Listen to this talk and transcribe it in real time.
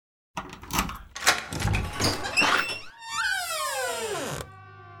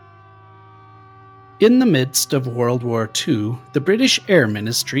In the midst of World War II, the British Air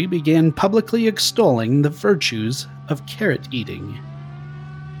Ministry began publicly extolling the virtues of carrot eating.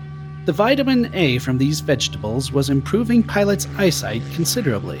 The vitamin A from these vegetables was improving pilots' eyesight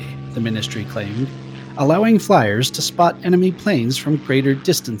considerably, the ministry claimed, allowing flyers to spot enemy planes from greater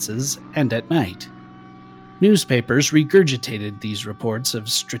distances and at night. Newspapers regurgitated these reports of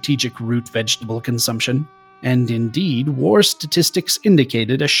strategic root vegetable consumption, and indeed, war statistics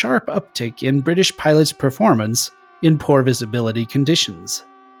indicated a sharp uptick in British pilots' performance in poor visibility conditions.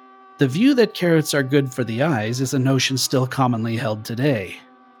 The view that carrots are good for the eyes is a notion still commonly held today.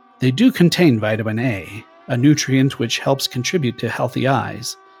 They do contain vitamin A, a nutrient which helps contribute to healthy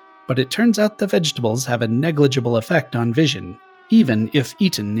eyes, but it turns out the vegetables have a negligible effect on vision, even if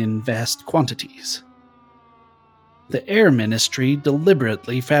eaten in vast quantities. The Air Ministry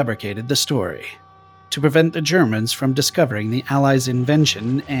deliberately fabricated the story to prevent the Germans from discovering the Allies'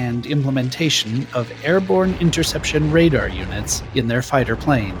 invention and implementation of airborne interception radar units in their fighter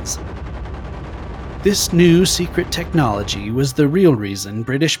planes. This new secret technology was the real reason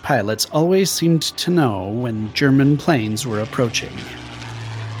British pilots always seemed to know when German planes were approaching.